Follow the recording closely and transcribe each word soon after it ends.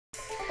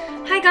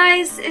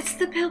guys, it's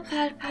the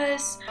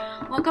Platypus.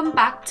 Welcome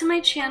back to my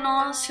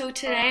channel. So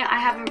today I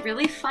have a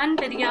really fun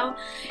video.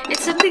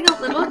 It's something a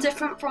little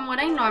different from what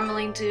I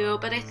normally do,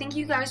 but I think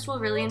you guys will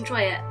really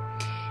enjoy it.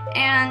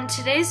 And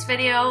today's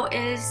video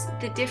is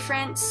the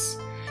difference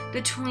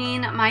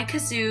between my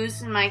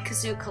kazoos and my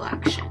kazoo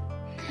collection.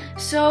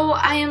 So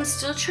I am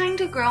still trying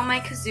to grow my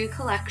kazoo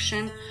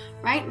collection.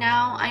 Right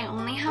now I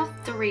only have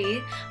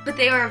 3, but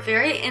they are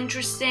very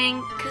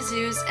interesting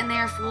kazoos and they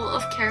are full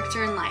of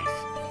character and life.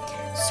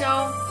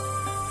 So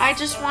I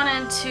just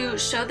wanted to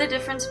show the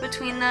difference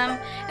between them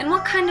and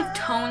what kind of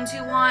tones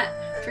you want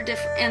for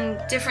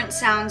different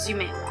sounds you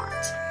may want.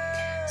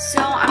 So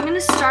I'm going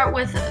to start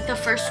with the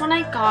first one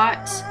I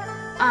got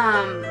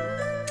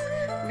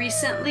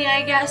recently,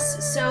 I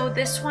guess. So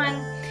this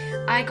one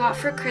I got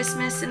for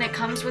Christmas and it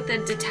comes with a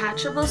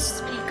detachable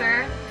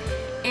speaker,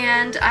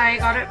 and I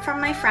got it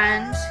from my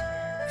friend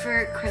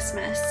for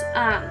Christmas.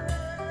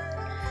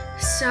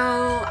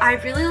 So I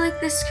really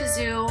like this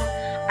kazoo.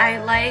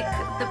 I like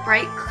the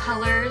bright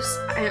colors.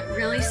 It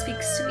really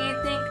speaks to me, I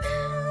think.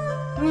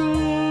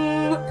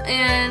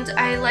 And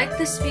I like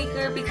the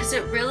speaker because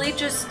it really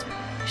just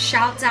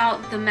shouts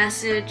out the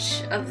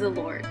message of the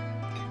Lord.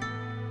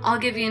 I'll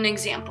give you an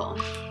example.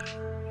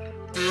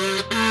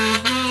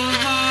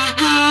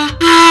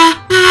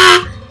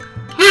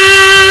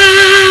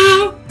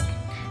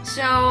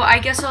 So I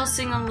guess I'll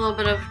sing a little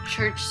bit of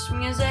church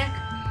music.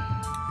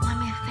 Let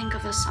me think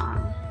of a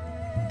song.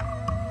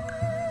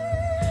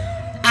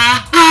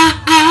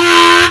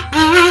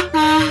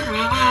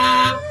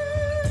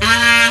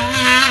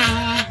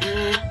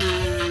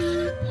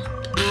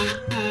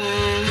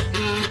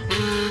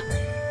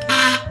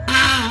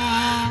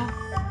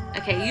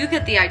 Okay, you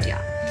get the idea.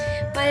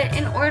 But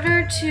in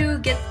order to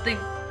get the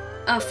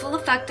full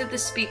effect of the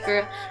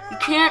speaker, you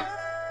can't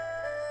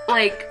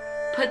like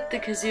put the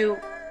kazoo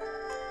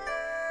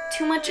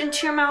too much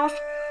into your mouth,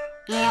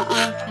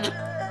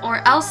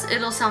 or else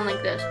it'll sound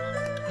like this.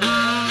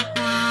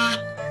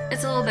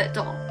 It's a little bit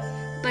dull.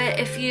 But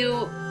if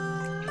you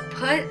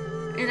put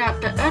it at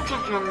the edge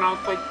of your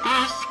mouth like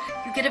this,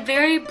 you get a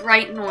very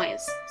bright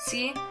noise.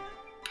 See?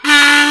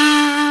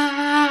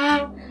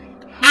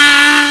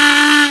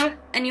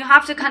 And you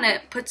have to kind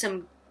of put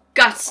some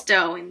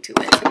gusto into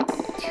it.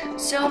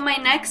 So my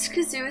next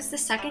kazoo is the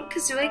second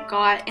kazoo I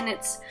got, and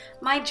it's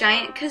my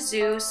giant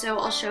kazoo, so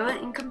I'll show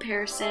it in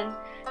comparison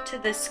to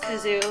this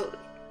kazoo.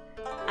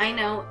 I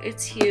know,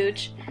 it's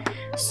huge.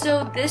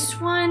 So this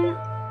one,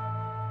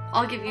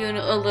 I'll give you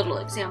a little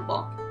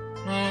example.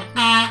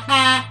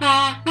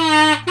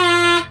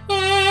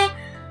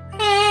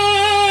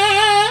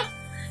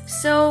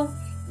 So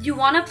you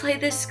want to play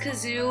this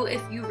kazoo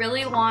if you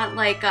really want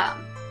like a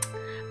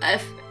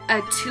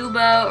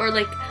tuba or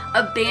like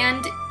a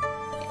band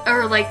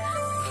or like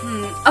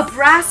a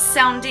brass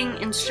sounding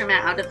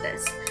instrument out of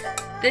this.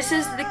 This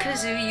is the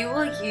kazoo you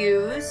will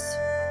use.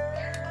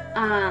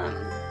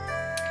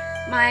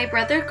 My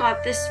brother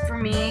got this for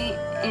me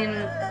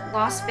in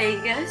Las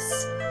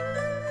Vegas,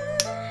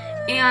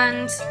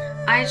 and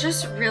I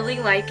just really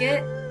like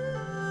it.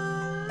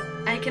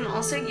 I can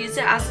also use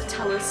it as a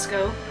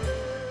telescope,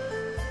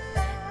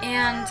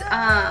 and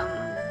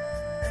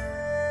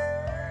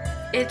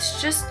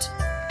it's just,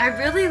 I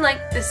really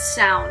like this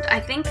sound. I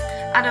think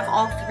out of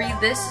all 3,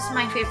 this is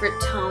my favorite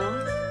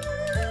tone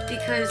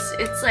because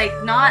it's like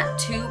not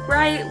too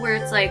bright where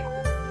it's like,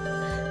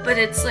 but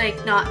it's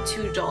like not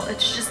too dull.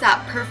 It's just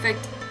that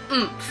perfect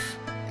oomph.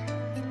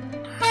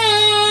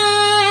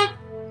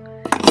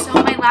 So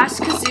my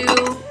last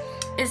kazoo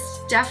is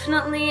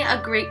definitely a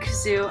great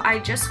kazoo. I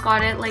just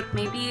got it like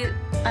maybe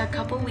a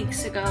couple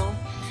weeks ago,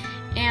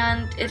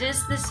 and it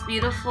is this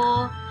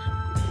beautiful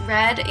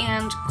red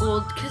and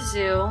gold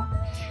kazoo,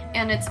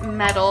 and it's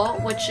metal,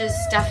 which is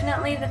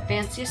definitely the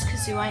fanciest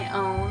kazoo I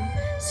own.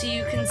 So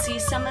you can see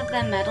some of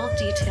the metal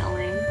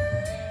detailing,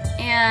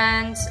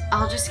 and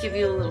I'll just give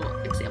you a little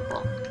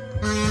example.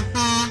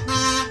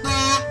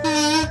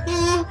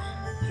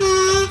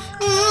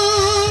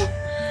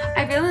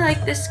 I really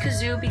like this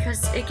kazoo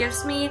because it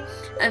gives me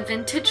a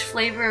vintage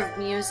flavor of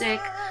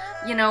music,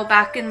 you know,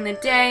 back in the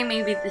day,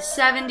 maybe the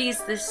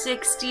 70s, the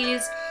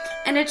 60s,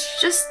 and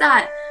it's just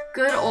that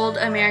good old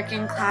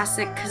American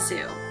classic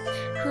kazoo.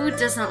 Who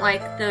doesn't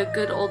like the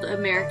good old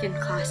American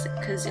classic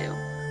kazoo?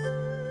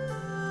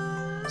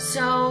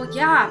 So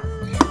yeah,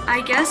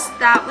 I guess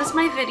that was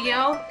my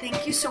video.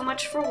 Thank you so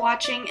much for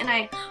watching, and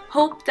I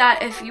hope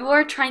that if you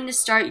are trying to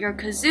start your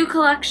kazoo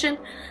collection,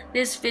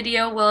 this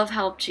video will have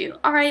helped you.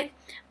 Alright,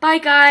 bye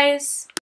guys!